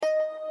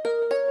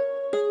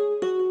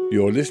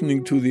You're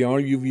listening to the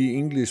RUV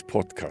English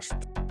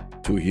podcast.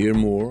 To hear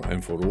more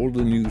and for all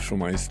the news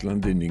from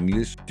Iceland in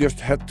English, just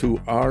head to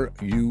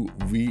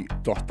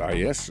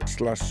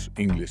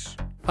ruv.is/English.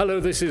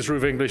 Hello, this is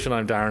RUV English and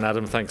I'm Darren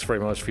Adam. Thanks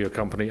very much for your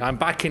company. I'm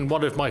back in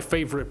one of my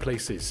favourite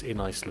places in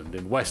Iceland,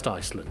 in West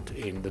Iceland,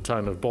 in the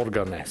town of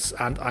Borgarnes.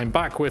 And I'm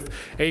back with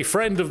a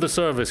friend of the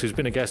service who's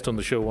been a guest on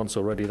the show once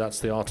already.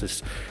 That's the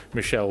artist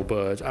Michelle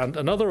Bird. And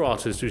another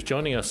artist who's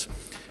joining us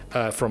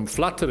from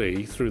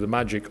Flattery through the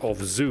magic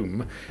of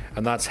Zoom,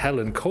 and that's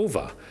Helen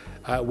Kova.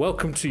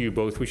 Welcome to you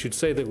both. We should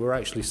say that we're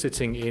actually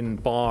sitting in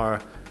we're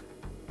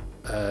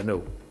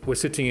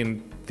sitting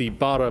in the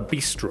Bara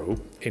Bistro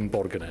in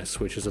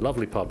Borgarnes, which is a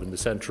lovely pub in the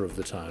centre of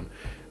the town.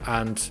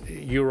 And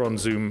you're on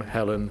Zoom,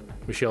 Helen.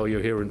 Michelle,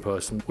 you're here in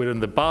person. We're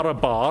in the Bara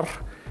Bar,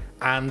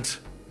 and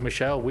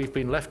Michelle, we've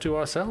been left to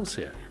ourselves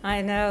here.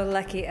 I know,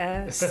 lucky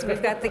us.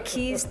 We've got the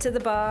keys to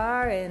the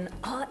bar, and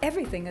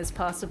everything is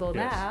possible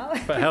now.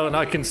 But Helen,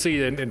 I can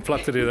see in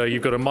Flattery there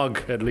you've got a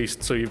mug at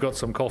least, so you've got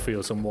some coffee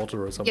or some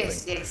water or something.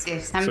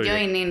 Yes. I'm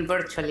joining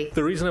virtually.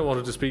 The reason I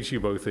wanted to speak to you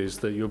both is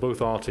that you're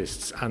both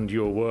artists, and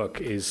your work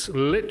is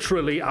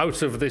literally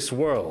out of this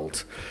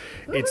world.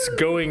 It's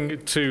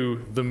going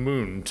to the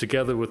moon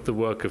together with the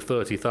work of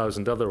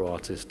 30,000 other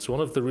artists.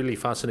 One of the really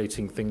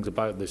fascinating things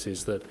about this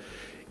is that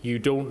you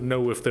don't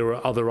know if there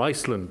are other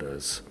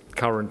Icelanders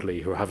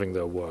currently who are having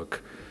their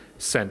work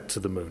sent to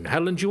the moon.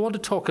 Helen, do you want to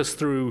talk us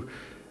through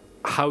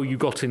how you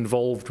got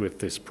involved with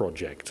this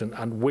project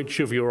and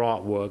which of your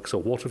artworks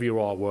or what of your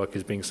artwork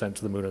is being sent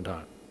to the moon and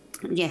how?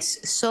 Yes,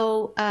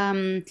 so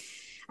a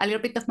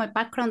little bit of my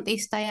background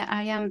is that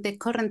I am the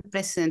current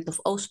president of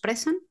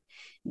Óspressan,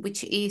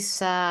 which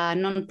is a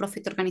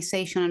non-profit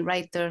organization and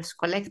writers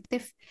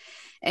collective.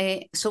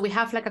 So we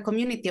have like a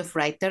community of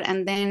writers,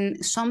 and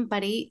then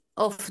somebody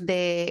of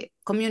the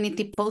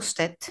community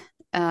posted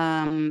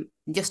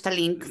just a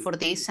link for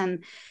this,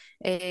 and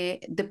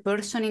the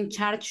person in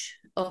charge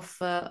of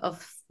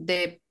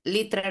the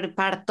literary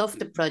part of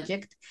the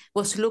project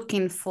was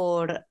looking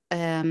for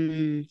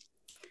Icelandic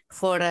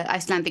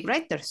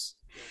writers.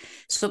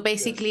 So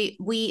basically,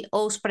 we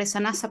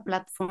Óspressan as a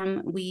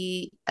platform,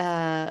 we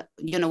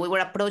were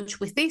approached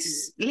with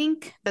this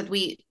link that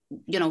we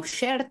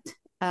shared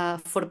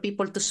for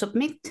people to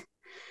submit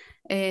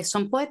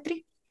some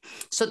poetry.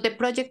 So the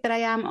project that I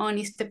am on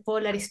is the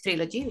Polaris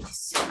trilogy.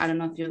 I don't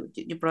know if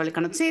you probably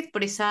cannot see it,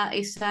 but it's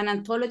an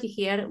anthology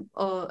here,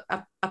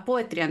 a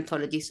poetry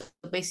anthology. So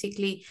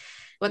basically,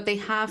 what they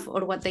have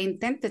or what they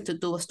intended to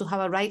do was to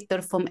have a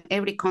writer from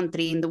every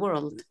country in the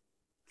world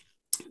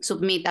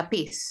submit a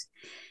piece.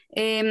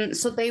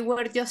 So they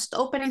were just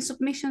opening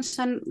submissions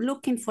and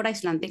looking for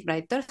Icelandic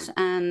writers,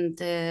 and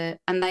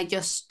I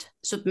just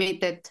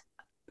submitted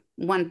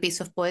one piece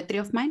of poetry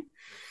of mine,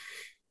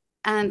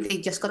 and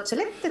it just got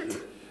selected.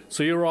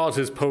 So your art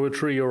is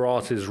poetry, your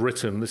art is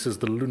written. This is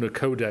the Lunar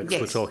Codex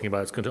we're talking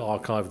about. It's going to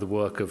archive the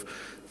work of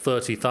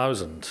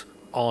 30,000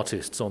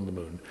 artists on the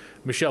moon.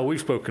 Michelle,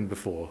 we've spoken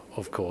before,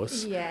 of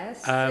course.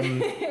 Yes.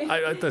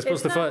 I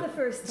suppose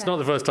it's not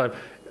the first time.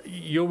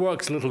 Your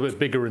work's a little bit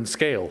bigger in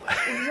scale,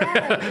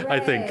 right. I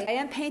think. I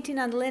am painting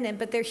on linen,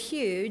 but they're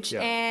huge,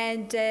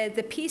 and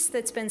the piece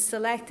that's been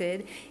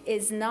selected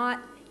is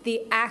not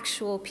the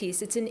actual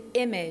piece. It's an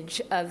image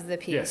of the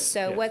piece.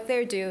 What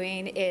they're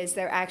doing is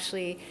they're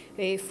actually,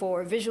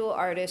 for visual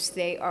artists,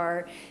 they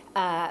are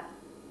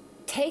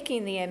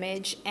taking the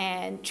image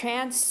and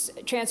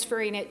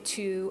transferring it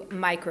to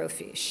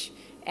microfiche.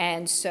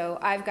 And so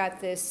I've got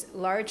this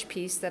large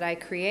piece that I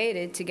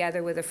created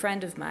together with a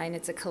friend of mine.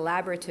 It's a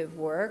collaborative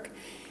work.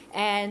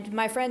 And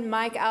my friend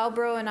Mike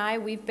Albro and I,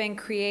 we've been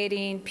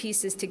creating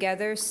pieces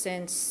together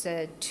since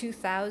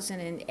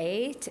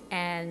 2008.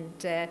 And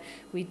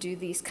we do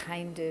these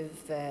kind of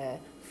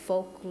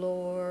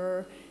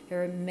folklore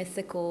or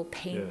mythical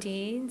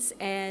paintings. Yes.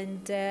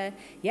 And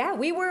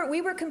we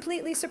were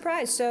completely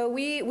surprised. So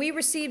we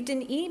received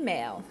an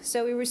email.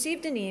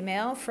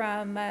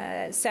 From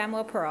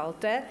Samuel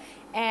Peralta.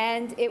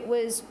 And it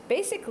was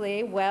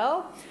basically,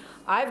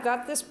 I've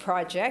got this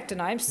project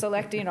and I'm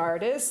selecting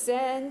artists,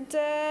 and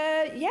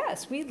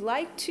yes, we'd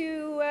like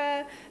to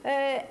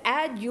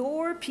add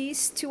your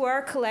piece to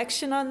our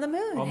collection on the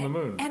moon. On the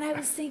moon. And I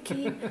was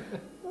thinking,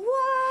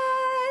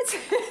 what?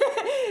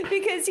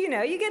 Because, you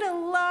get a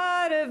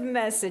lot of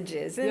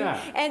messages.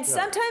 And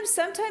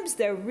sometimes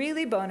they're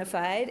really bona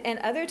fide, and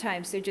other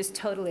times they're just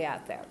totally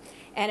out there.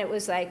 And it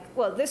was like,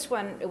 this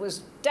one, it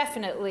was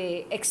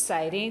definitely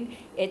exciting.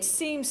 It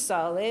seemed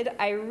solid.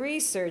 I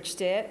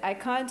researched it. I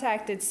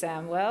contacted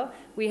Samuel.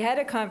 We had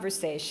a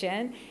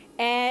conversation,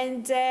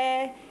 and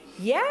I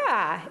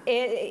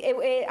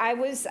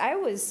was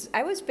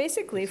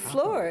basically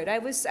floored. I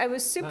was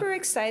super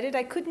excited.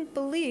 I couldn't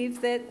believe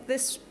that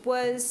this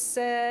was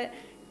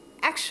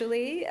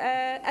actually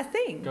a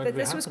thing, that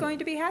this was going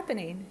to be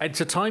happening. It's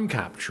a time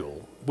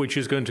capsule which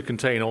is going to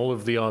contain all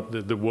of the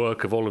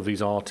work of all of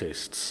these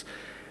artists.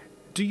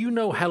 Do you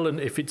know, Helen,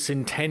 if it's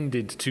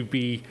intended to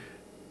be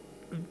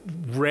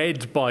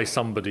read by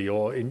somebody,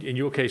 or in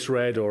your case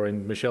read, or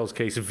in Michelle's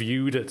case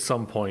viewed at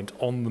some point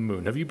on the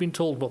moon? Have you been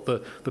told what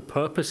the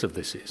purpose of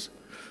this is?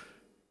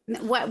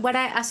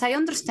 As I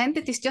understand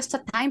it, it's just a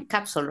time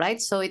capsule,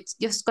 right? So it's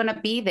just gonna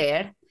be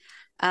there.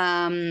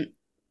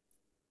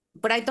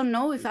 But I don't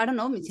know,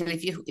 Michelle,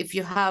 if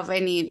you have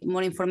any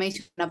more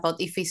information about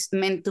if it's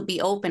meant to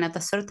be open at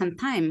a certain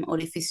time, or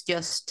if it's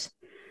just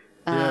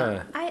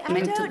I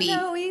don't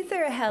know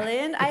either,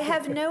 Helen. I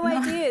have no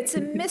idea. It's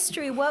a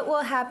mystery what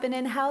will happen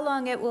and how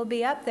long it will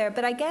be up there.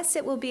 But I guess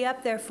it will be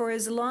up there for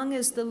as long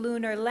as the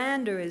lunar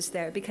lander is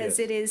there, because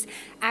it is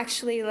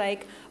actually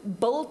like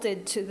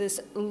bolted to this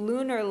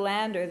lunar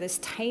lander, this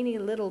tiny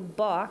little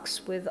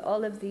box with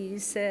all of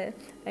these,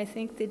 I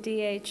think the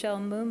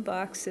DHL moon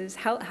boxes.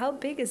 How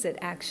big is it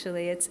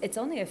actually? It's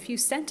only a few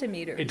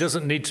centimeters. It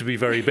doesn't need to be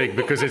very big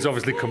because it's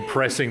obviously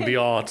compressing the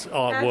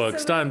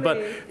artworks down.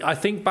 But I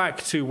think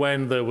back to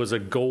when there was a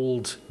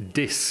gold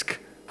disc,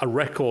 a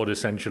record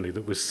essentially,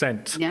 that was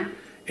sent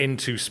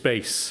into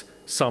space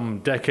some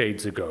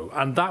decades ago.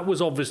 And that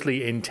was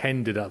obviously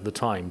intended at the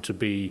time to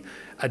be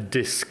a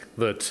disc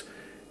that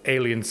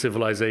alien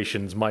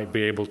civilizations might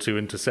be able to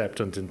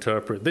intercept and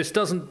interpret. This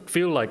doesn't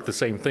feel like the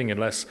same thing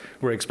unless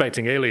we're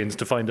expecting aliens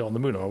to find it on the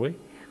moon, are we?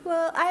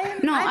 Well,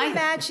 I'm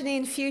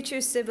imagining future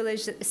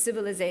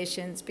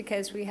civilizations,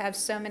 because we have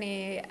so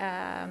many,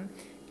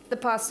 the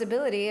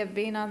possibility of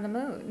being on the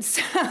moon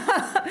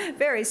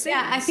very soon.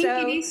 Yeah, I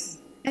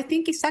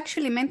think it's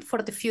actually meant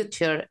for the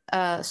future.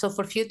 So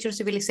for future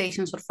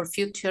civilizations or for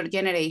future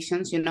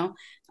generations,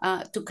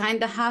 to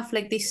kind of have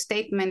like this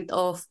statement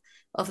of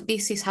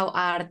this is how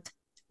art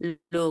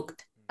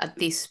looked at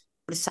this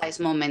precise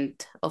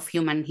moment of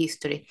human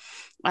history.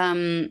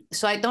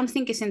 So I don't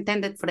think it's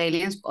intended for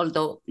aliens,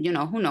 although,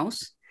 who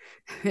knows,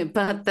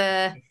 but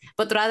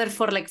rather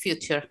for like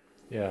future.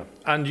 Yeah.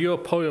 And your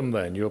poem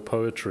then, your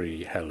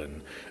poetry,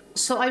 Helen?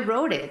 So I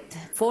wrote it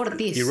for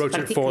this. You wrote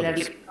it for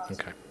this?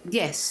 Okay.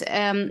 Yes.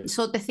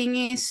 So the thing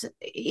is,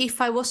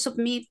 if I was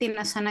submitting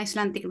as an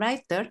Icelandic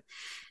writer,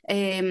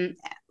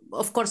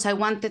 of course, I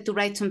wanted to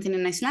write something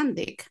in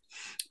Icelandic.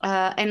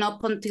 And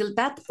up until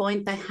that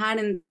point, I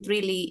hadn't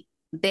really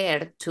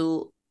dared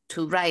to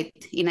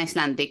write in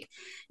Icelandic.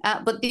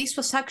 But this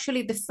was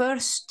actually the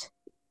first,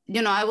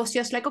 I was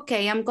just like,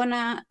 okay, I'm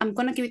gonna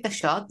give it a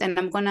shot, and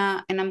I'm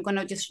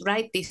gonna just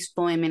write this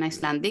poem in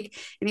Icelandic.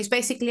 And it's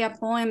basically a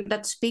poem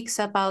that speaks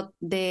about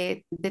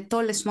the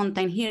tallest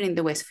mountain here in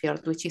the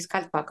Westfjord, which is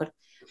Kaldbakur.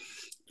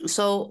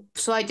 So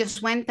I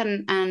just went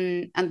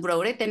and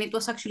wrote it, and it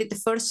was actually the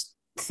first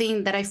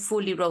thing that I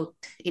fully wrote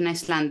in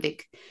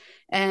Icelandic.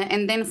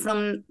 And then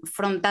from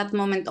that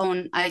moment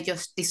on, I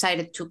just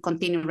decided to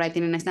continue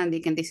writing in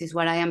Icelandic, and this is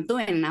what I am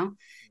doing now.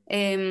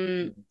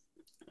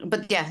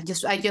 But yeah,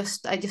 I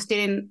just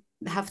didn't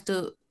have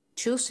to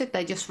choose it.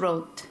 I just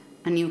wrote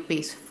a new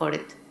piece for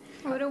it.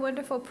 What a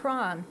wonderful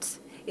prompt.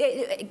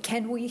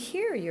 Can we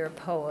hear your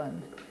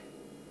poem?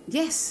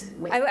 Yes.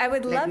 I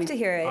would love to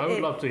hear it. I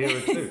would love to hear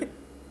it too.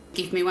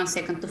 Give me 1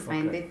 second to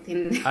find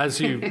it. As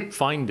you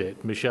find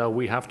it, Michelle,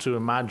 we have to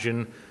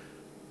imagine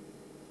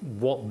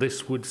what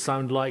this would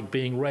sound like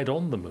being read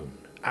on the moon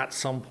at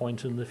some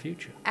point in the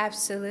future.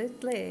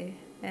 Absolutely.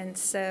 And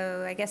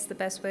so I guess the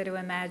best way to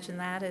imagine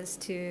that is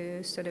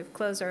to sort of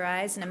close our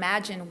eyes and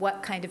imagine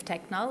what kind of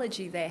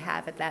technology they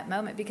have at that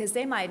moment, because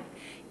it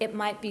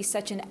might be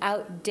such an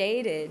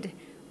outdated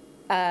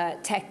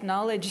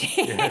technology,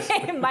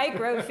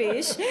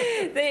 microfiche.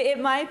 It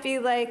might be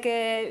like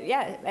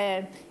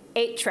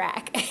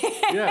 8-track.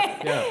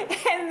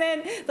 And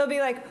then they'll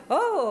be like,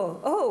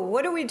 oh,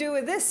 what do we do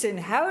with this? And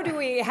how do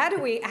we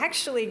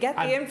actually get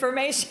the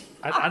information?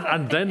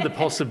 And then the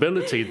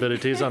possibility that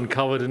it is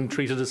uncovered and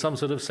treated as some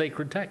sort of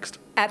sacred text.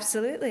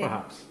 Absolutely.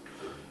 Perhaps.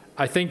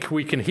 I think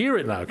we can hear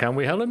it now, can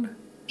we, Helen?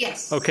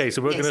 Yes. Okay,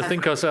 so we're going to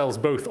think ourselves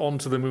both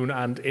onto the moon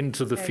and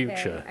into the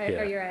future.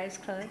 Are your eyes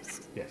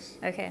closed? Yes.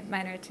 Okay,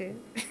 mine are too.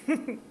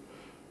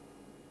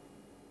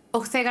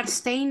 Og þegar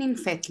steinin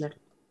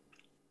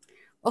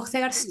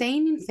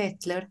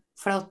fellur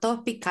frá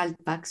toppi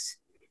Kaldbaks,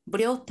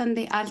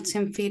 brjótandi allt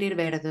sem fyrir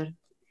verður,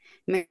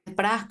 með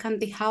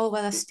brakandi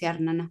hávaða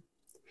stjarnanna,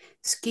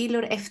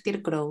 skilur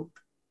eftir gróf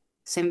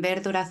sem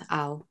verður að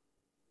á,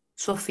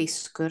 svo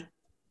fiskur,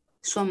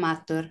 svo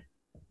matur,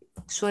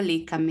 svo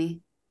líkami,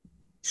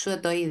 svo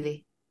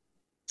dauði,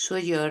 svo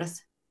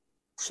jörð,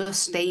 svo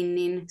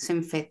steinin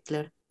sem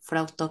fellur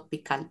frá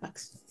toppi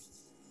Kaldbaks.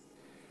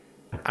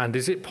 And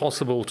is it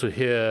possible to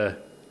hear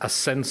a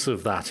sense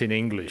of that in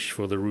English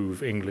for the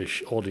RÚV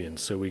English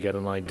audience, so we get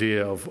an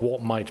idea of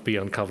what might be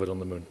uncovered on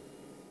the moon?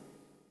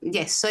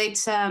 Yes, so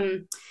it's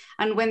and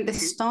when the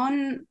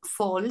stone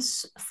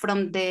falls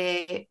from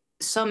the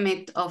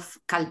summit of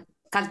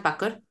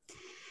Kaldbakur,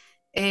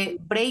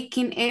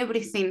 breaking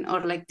everything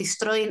or like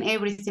destroying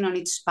everything on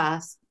its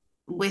path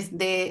with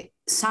the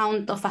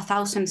sound of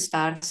 1,000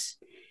 stars,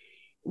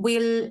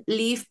 will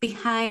leave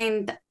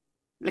behind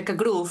like a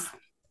groove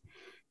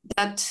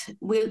that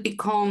will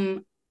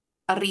become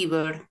a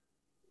river,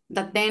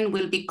 that then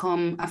will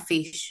become a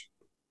fish,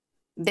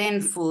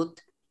 then food,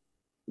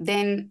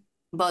 then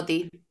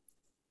body,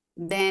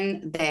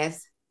 then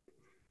death,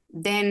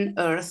 then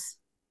earth,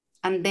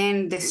 and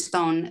then the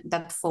stone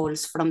that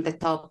falls from the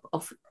top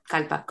of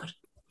Kalbakor,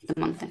 the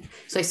mountain.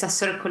 So it's a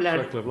circle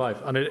of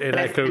life. And it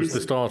echoes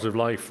the start of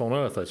life on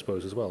Earth, I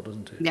suppose, as well,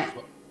 doesn't it? Yeah.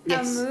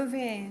 Yes. How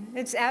moving.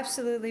 It's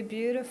absolutely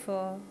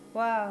beautiful.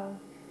 Wow.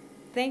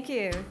 Thank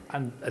you.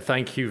 And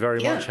thank you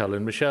very much,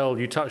 Helen. Michelle,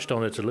 you touched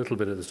on it a little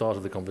bit at the start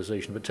of the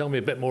conversation, but tell me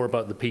a bit more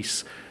about the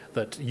piece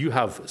that you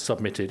have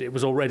submitted. It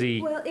was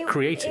already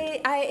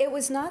created. It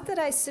was not that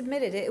I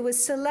submitted it. It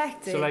was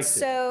selected.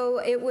 So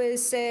it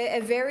was a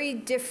very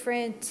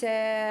different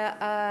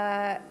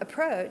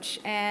approach.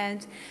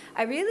 And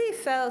I really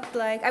felt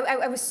like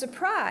I was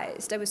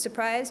surprised. I was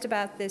surprised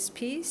about this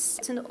piece.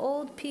 It's an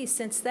old piece.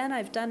 Since then,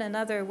 I've done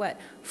another,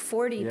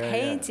 40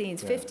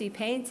 paintings, 50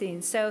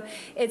 paintings. So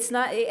it's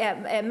not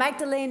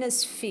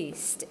Magdalena's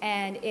Feast.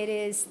 And it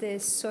is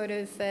this sort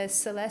of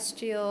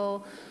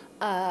celestial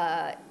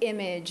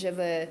image of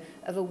a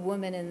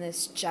woman in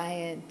this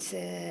giant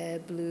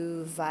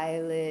blue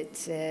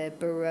violet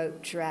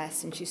Baroque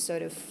dress, and she's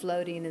sort of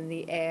floating in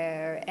the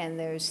air, and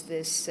there's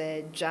this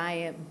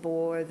giant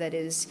boar that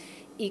is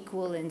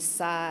equal in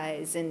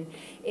size, and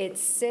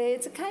it's a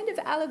kind of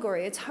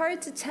allegory. It's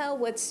hard to tell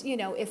what's,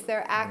 if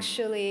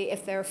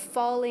they're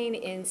falling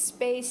in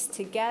space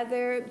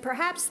together.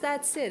 Perhaps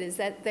that's it, is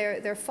that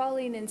they're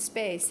falling in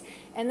space.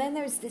 And then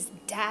there's this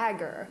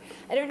dagger.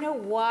 I don't know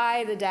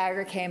why the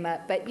dagger came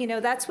up, but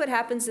that's what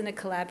happens in a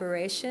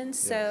collaboration.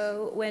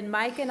 So when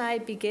Mike and I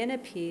begin a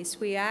piece,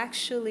 we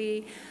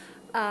actually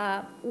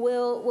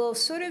we'll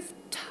sort of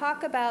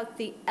talk about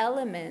the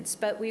elements,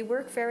 but we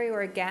work very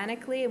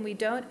organically, and we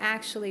don't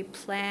actually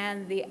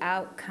plan the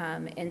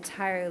outcome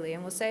entirely.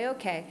 And we'll say,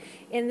 okay,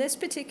 in this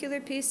particular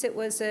piece,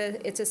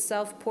 it's a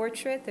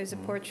self-portrait. There's a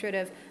portrait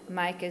of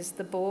Mike as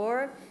the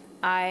boar.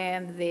 I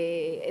am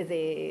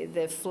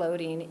the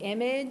floating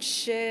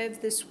image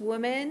of this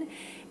woman,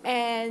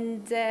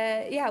 and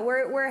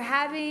we're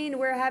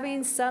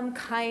having some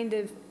kind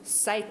of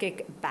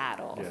psychic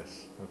battle.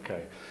 Yes.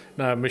 Okay.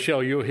 Now,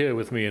 Michelle, you're here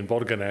with me in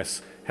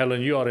Borgarnes.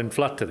 Helen, you are in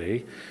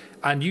Flattery,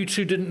 and you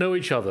two didn't know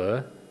each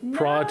other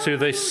prior to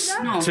this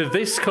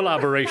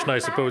collaboration, I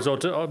suppose,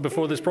 or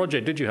before this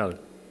project, did you, Helen?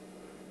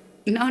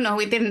 No,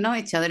 we didn't know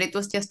each other. It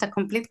was just a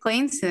complete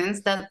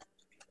coincidence that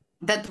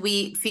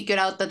we figured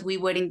out that we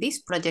were in this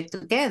project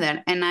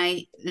together, and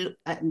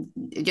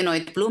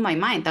it blew my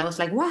mind. I was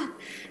like, what?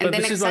 And but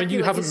this is like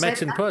you haven't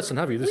met in person,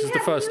 have you? This is the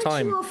first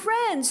time. We have mutual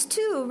friends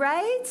too,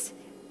 right?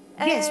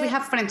 Yes, we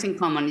have friends in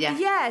common. Yeah.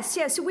 Yes.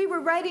 So we were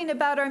writing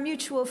about our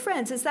mutual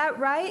friends. Is that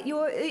right?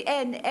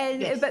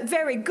 Yes. But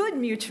very good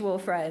mutual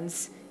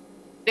friends.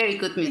 Very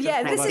good mutual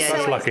friends.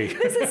 That's lucky.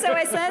 This is so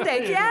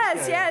Icelandic.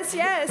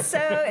 Yes. So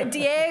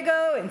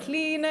Diego and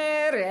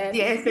Hlynur.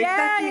 Yes,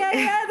 exactly.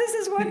 Yeah. This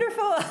is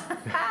wonderful.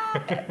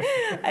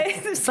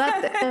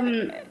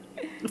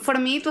 But for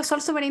me, it was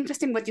also very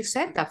interesting what you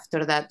said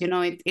after that.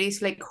 It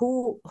is like,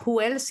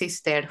 who else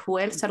is there? Who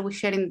else are we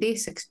sharing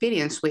this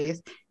experience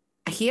with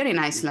here in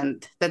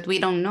Iceland that we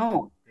don't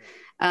know?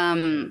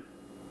 And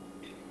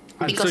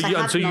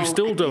so you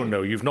still don't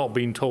know. You've not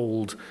been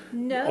told,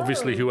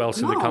 obviously, who else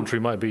in the country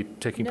might be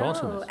taking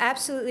part in this. No,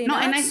 absolutely not.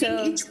 No, and I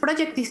think each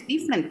project is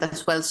different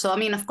as well. So,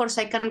 of course,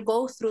 I can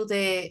go through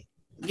the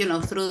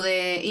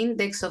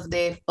index of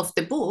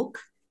the book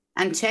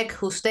and check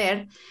who's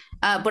there.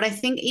 But I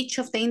think each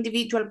of the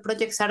individual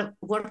projects are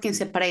working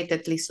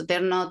separately. So they're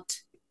not,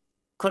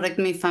 correct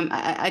me if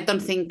I don't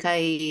think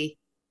I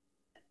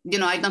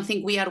don't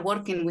think we are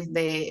working with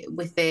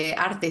the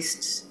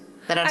artists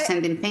that are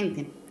sending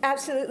painting.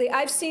 Absolutely.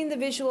 I've seen the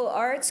visual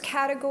arts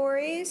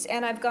categories,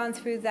 and I've gone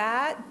through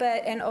that,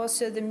 and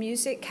also the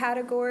music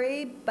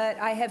category, but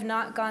I have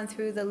not gone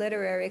through the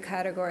literary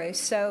category.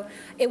 So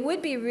it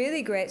would be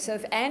really great. So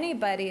if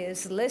anybody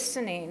is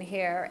listening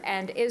here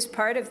and is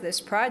part of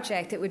this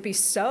project, it would be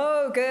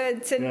so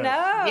good to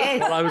know.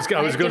 Yes. Well, I was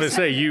going to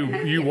say,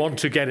 you want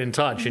to get in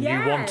touch, and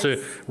you want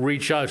to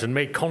reach out and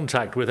make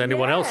contact with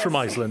anyone else from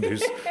Iceland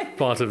who's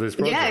part of this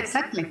project. Yeah,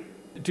 exactly.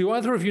 Do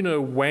either of you know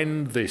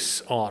when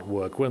these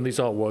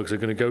artworks are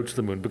going to go to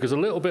the moon? Because a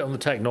little bit on the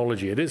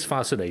technology, it is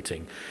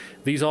fascinating.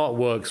 These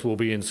artworks will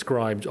be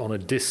inscribed on a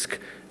disc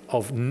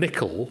of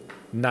nickel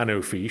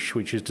nanofiche,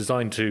 which is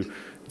designed to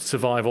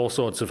survive all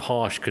sorts of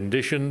harsh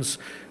conditions.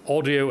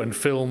 Audio and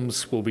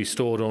films will be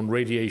stored on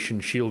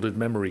radiation-shielded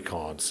memory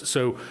cards.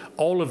 So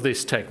all of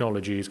this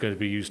technology is going to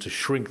be used to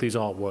shrink these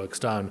artworks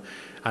down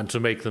and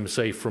to make them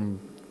safe from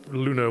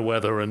lunar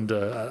weather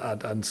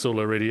and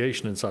solar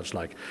radiation and such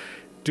like.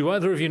 Do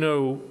either of you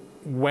know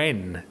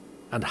when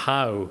and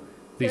how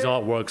these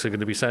artworks are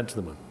going to be sent to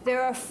the moon?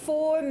 There are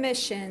 4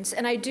 missions,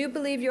 and I do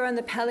believe you're on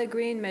the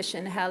Pellegrin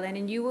mission, Helen,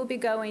 and you will be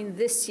going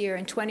this year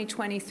in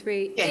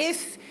 2023. Yes.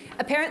 If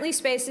apparently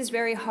space is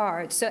very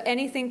hard, so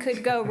anything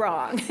could go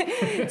wrong.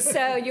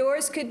 So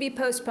yours could be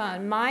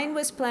postponed. Mine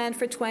was planned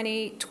for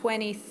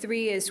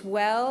 2023 as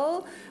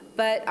well.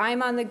 But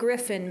I'm on the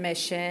Griffin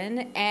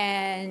mission,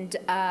 and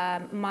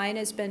mine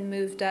has been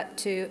moved up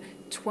to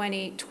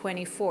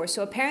 2024.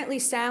 So apparently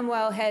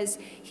Samuel has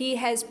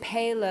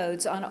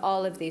payloads on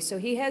all of these. So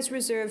he has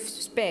reserved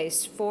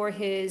space for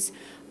his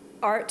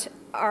art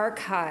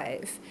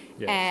archive.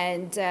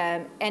 Yes.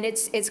 And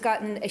it's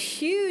gotten a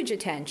huge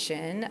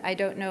attention. I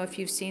don't know if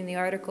you've seen the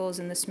articles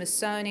in the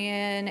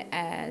Smithsonian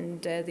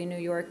and the New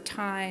York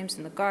Times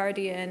and the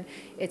Guardian.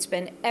 It's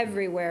been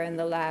everywhere in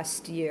the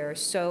last year.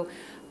 So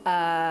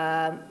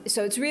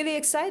it's really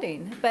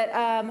exciting. But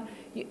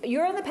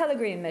you're on the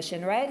Pellegrin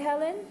mission, right,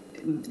 Helen?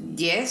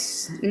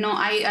 Yes. No,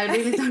 I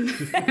really don't.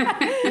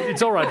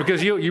 It's all right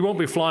because you won't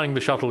be flying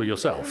the shuttle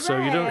yourself, so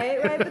you don't.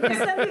 Right. But there's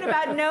something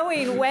about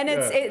knowing when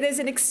there's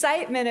an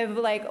excitement of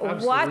like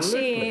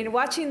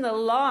watching the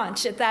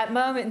launch at that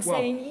moment and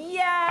saying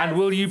yes. And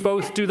will you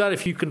both do that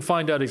if you can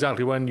find out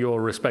exactly when your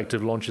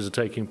respective launches are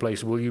taking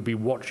place? Will you be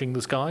watching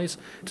the skies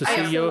to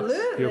see your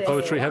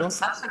poetry head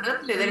off?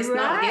 Absolutely. There is no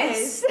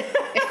yes.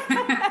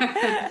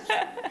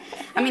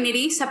 I mean, it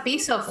is a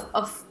piece of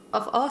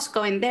us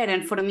going there,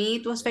 and for me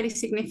it was very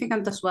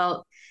significant as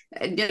well.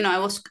 I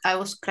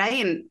was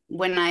crying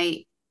when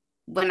I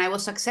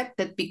was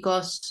accepted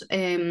because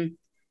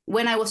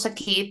when I was a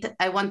kid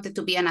I wanted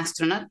to be an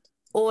astronaut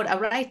or a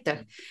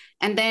writer,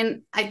 and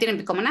then I didn't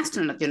become an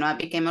astronaut. I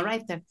became a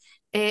writer.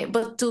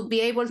 But to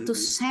be able to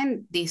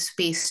send this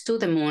piece to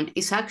the moon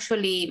is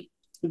actually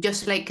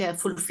just like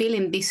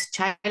fulfilling this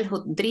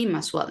childhood dream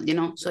as well.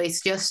 So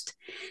it's just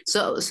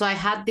so I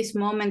had this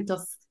moment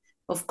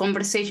of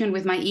conversation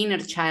with my inner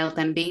child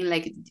and being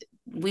like,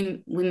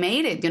 we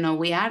made it,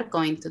 we are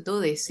going to do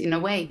this in a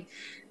way,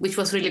 which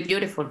was really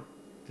beautiful.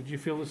 Did you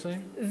feel the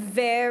same?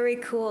 Very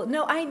cool.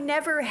 No, I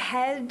never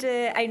had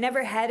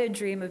a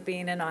dream of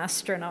being an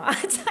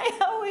astronaut. I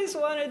always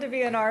wanted to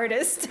be an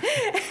artist.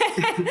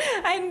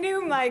 I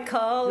knew my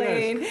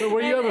calling. Yes. But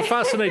were you ever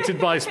fascinated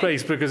by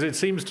space? Because it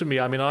seems to me,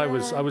 I mean, I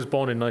was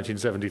born in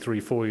 1973,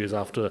 4 years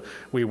after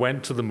we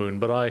went to the moon,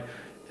 but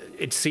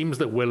it seems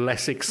that we're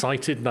less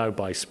excited now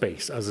by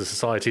space as a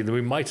society than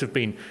we might have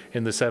been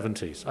in the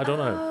 70s. I don't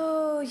know.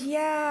 Oh,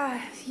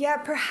 yeah,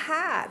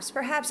 perhaps.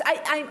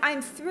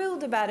 I'm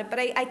thrilled about it, but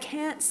I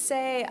can't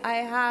say I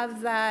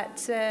have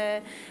that.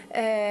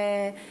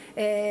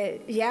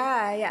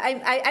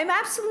 I'm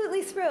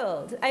absolutely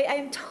thrilled.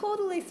 I'm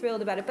totally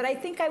thrilled about it, but I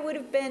think I would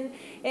have been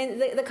in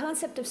the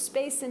concept of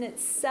space in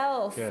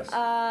itself. Yes.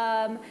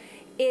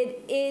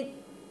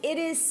 It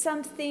is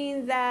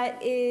something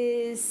that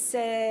is.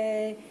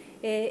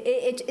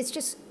 It's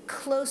just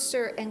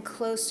closer and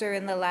closer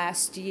in the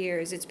last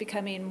years. It's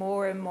becoming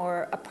more and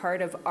more a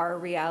part of our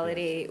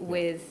reality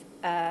with,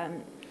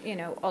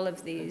 all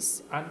of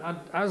these. And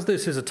as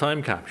this is a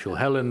time capsule,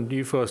 Helen,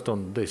 you first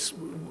on this.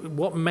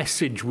 What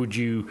message would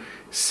you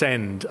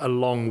send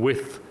along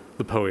with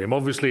the poem?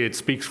 Obviously, it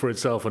speaks for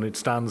itself and it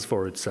stands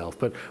for itself.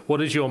 But what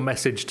is your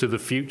message to the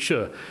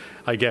future,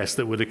 I guess,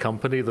 that would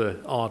accompany the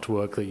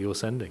artwork that you're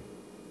sending?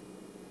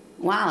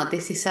 Wow,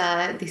 this is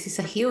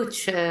a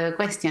huge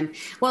question.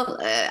 Well,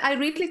 I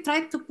really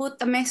tried to put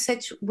a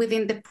message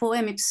within the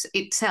poem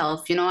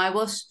itself. I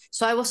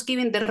was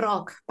given the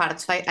rock part,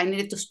 so I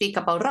needed to speak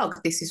about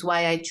rock. This is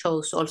why I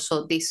chose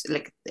also this,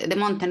 like the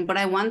mountain. But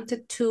I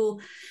wanted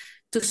to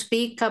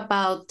speak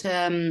about,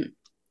 this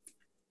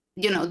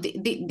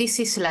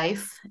is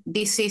life.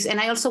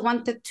 And I also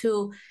wanted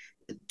to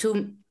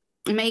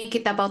make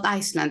it about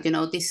Iceland.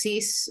 This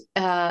is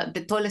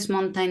the tallest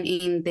mountain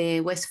in the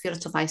West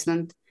Fjords of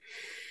Iceland.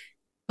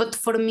 But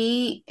for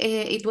me,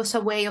 it was a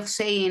way of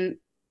saying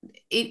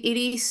it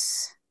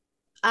is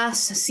as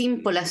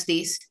simple as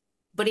this,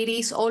 but it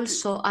is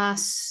also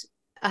as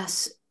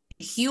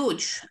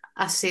huge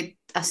as it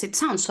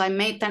sounds. So I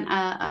made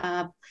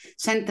a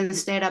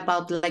sentence there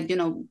about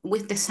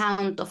with the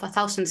sound of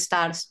 1,000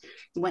 stars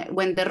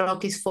when the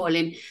rock is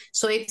falling.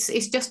 So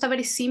it's just a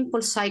very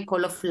simple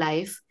cycle of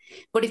life,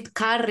 but it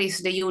carries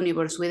the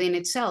universe within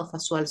itself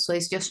as well. So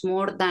it's just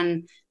more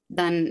than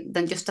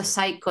just a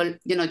cycle,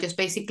 just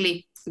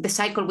basically the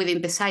cycle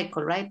within the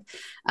cycle, right?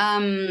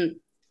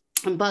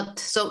 But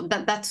so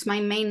that's my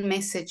main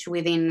message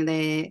within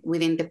the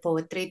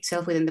poetry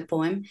itself, within the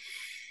poem.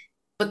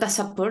 But as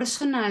a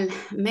personal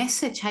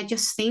message, I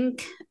just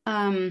think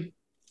I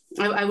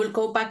will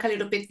go back a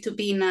little bit to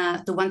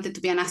wanted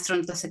to be an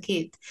astronaut as a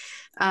kid.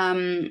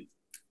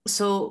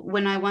 So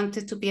when I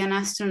wanted to be an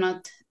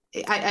astronaut,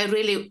 I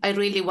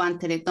really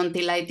wanted it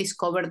until I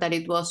discovered that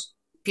it was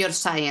pure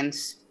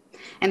science.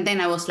 And then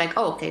I was like,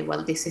 oh, okay,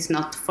 well, this is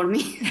not for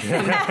me.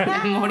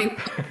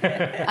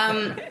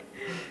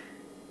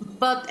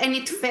 But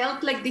it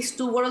felt like these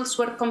two worlds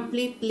were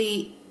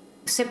completely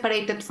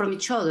separated from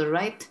each other,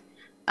 right?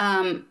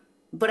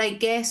 But I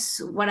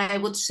guess what I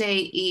would say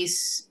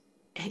is,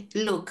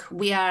 look,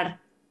 we are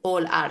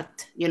all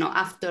art.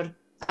 After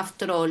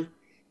all,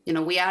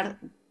 we are,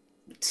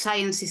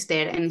 science is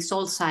there and it's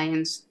all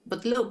science.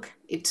 But look,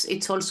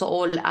 it's also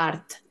all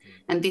art.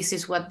 And this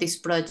is what this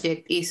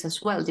project is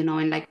as well,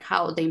 and like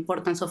how the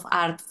importance of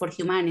art for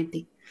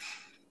humanity.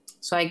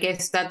 So I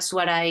guess that's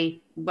what I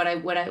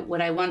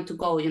want to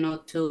go,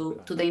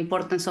 to the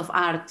importance of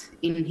art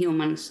in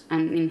humans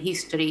and in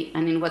history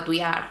and in what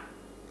we are.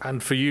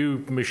 And for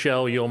you,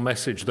 Michelle, your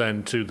message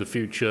then to the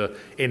future,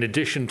 in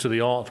addition to the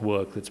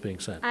artwork that's being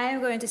sent? I am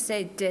going to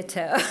say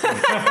ditto.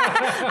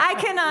 I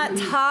cannot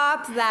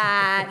top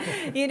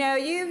that. You know,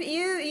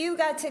 you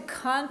got to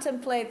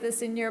contemplate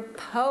this in your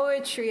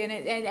poetry,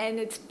 and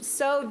it's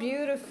so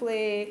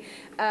beautifully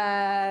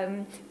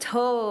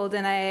told.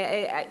 And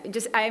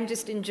I'm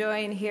just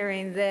enjoying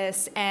hearing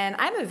this. And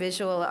I'm a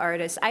visual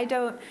artist. I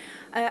don't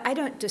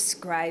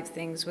describe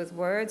things with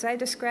words. I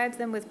describe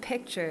them with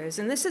pictures.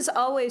 And this is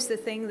always the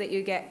thing that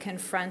you get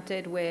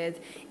confronted with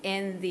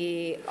in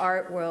the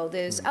art world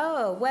is,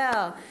 oh,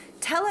 well,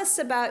 tell us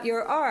about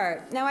your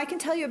art. Now, I can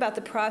tell you about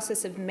the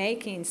process of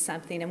making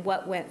something and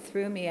what went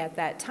through me at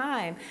that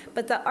time,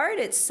 but the art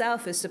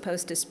itself is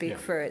supposed to speak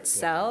for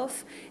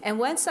itself. And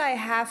once I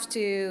have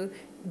to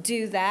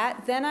do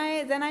that, then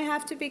I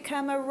have to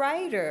become a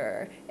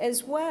writer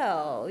as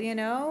well. You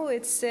know,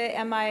 it's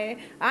I'm a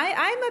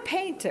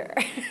painter.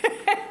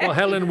 Well,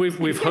 Helen,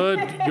 we've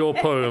heard your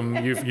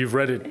poem. You've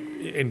read it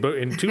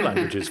in two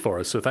languages for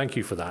us, so thank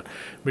you for that.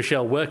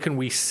 Michelle, where can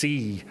we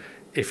see,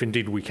 if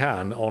indeed we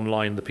can,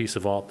 online the piece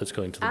of art that's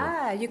going to the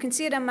moon? You can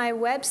see it on my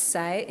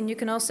website, and you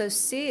can also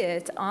see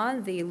it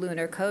on the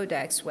Lunar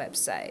Codex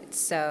website.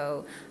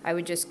 So I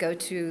would just go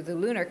to the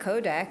Lunar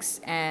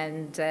Codex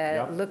and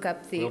look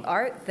up the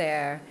art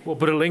there. We'll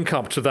put a link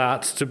up to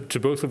that, to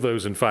both of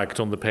those, in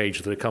fact, on the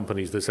page that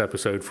accompanies this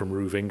episode from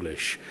RÚV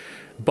English.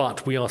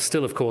 But we are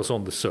still, of course,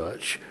 on the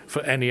search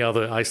for any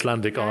other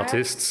Icelandic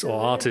artists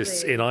or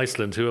artists in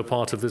Iceland who are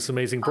part of this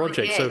amazing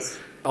project. Oh, yes. So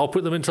I'll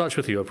put them in touch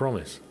with you, I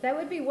promise. That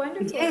would be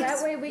wonderful.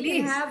 Yes, that way we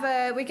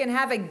can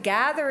have a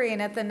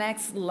gathering at the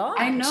next launch.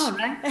 I know,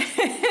 right?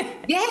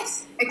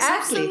 Yes,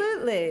 exactly.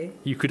 Absolutely.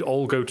 You could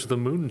all go to the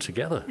moon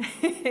together.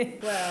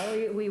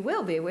 Well, we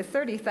will be with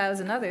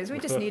 30,000 others. We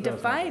just need to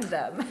find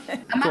them.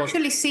 I'm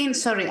actually seeing,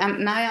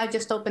 now I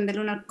just opened the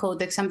Lunar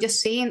Codex. I'm just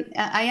seeing,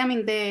 I am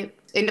in the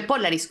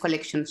Polaris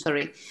collection,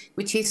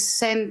 which is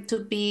sent to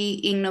be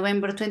in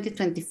November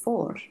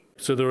 2024.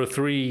 So there are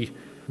 3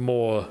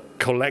 more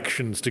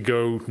collections to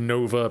go: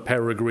 Nova,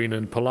 Peregrine,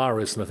 and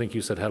Polaris. And I think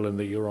you said, Helen,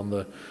 that you're on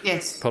the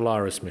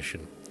Polaris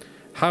mission.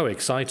 How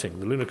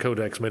exciting. The Lunar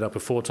Codex made up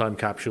of 4 time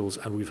capsules,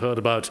 and we've heard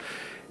about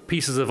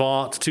pieces of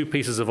art, 2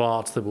 pieces of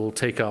art that will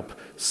take up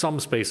some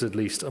space at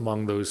least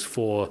among those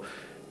 4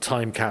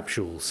 time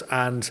capsules.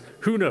 And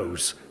who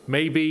knows,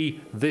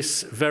 maybe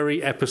this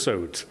very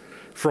episode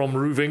from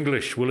RÚV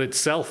English will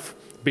itself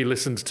be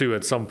listened to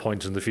at some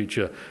point in the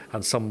future,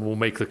 and someone will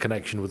make the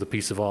connection with a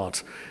piece of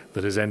art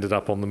that has ended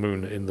up on the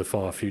moon in the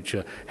far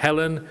future.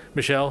 Helen,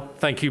 Michelle,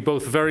 thank you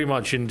both very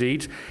much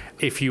indeed.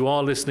 If you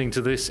are listening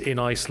to this in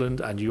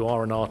Iceland and you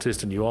are an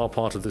artist and you are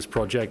part of this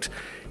project,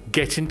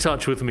 get in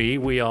touch with me.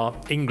 We are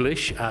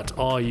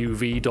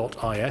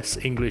english@ruv.is,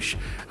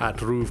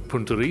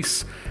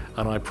 english@ruv.is,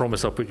 and I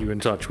promise I'll put you in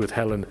touch with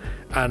Helen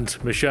and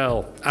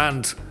Michelle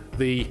and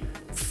the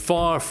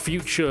far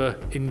future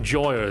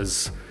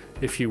enjoyers,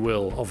 if you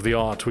will, of the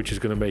art which is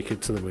going to make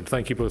it to the moon.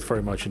 Thank you both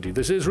very much indeed.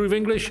 This is RÚV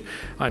English.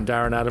 I'm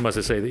Darren Adam. As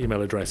I say, the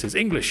email address is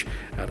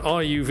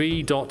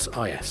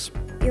english@ruv.is.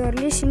 You're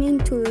listening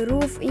to the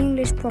RÚV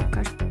English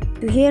podcast.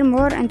 To hear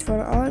more and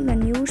for all the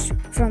news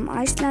from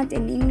Iceland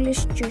in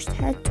English, just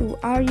head to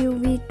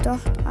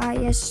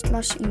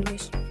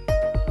ruv.is/English.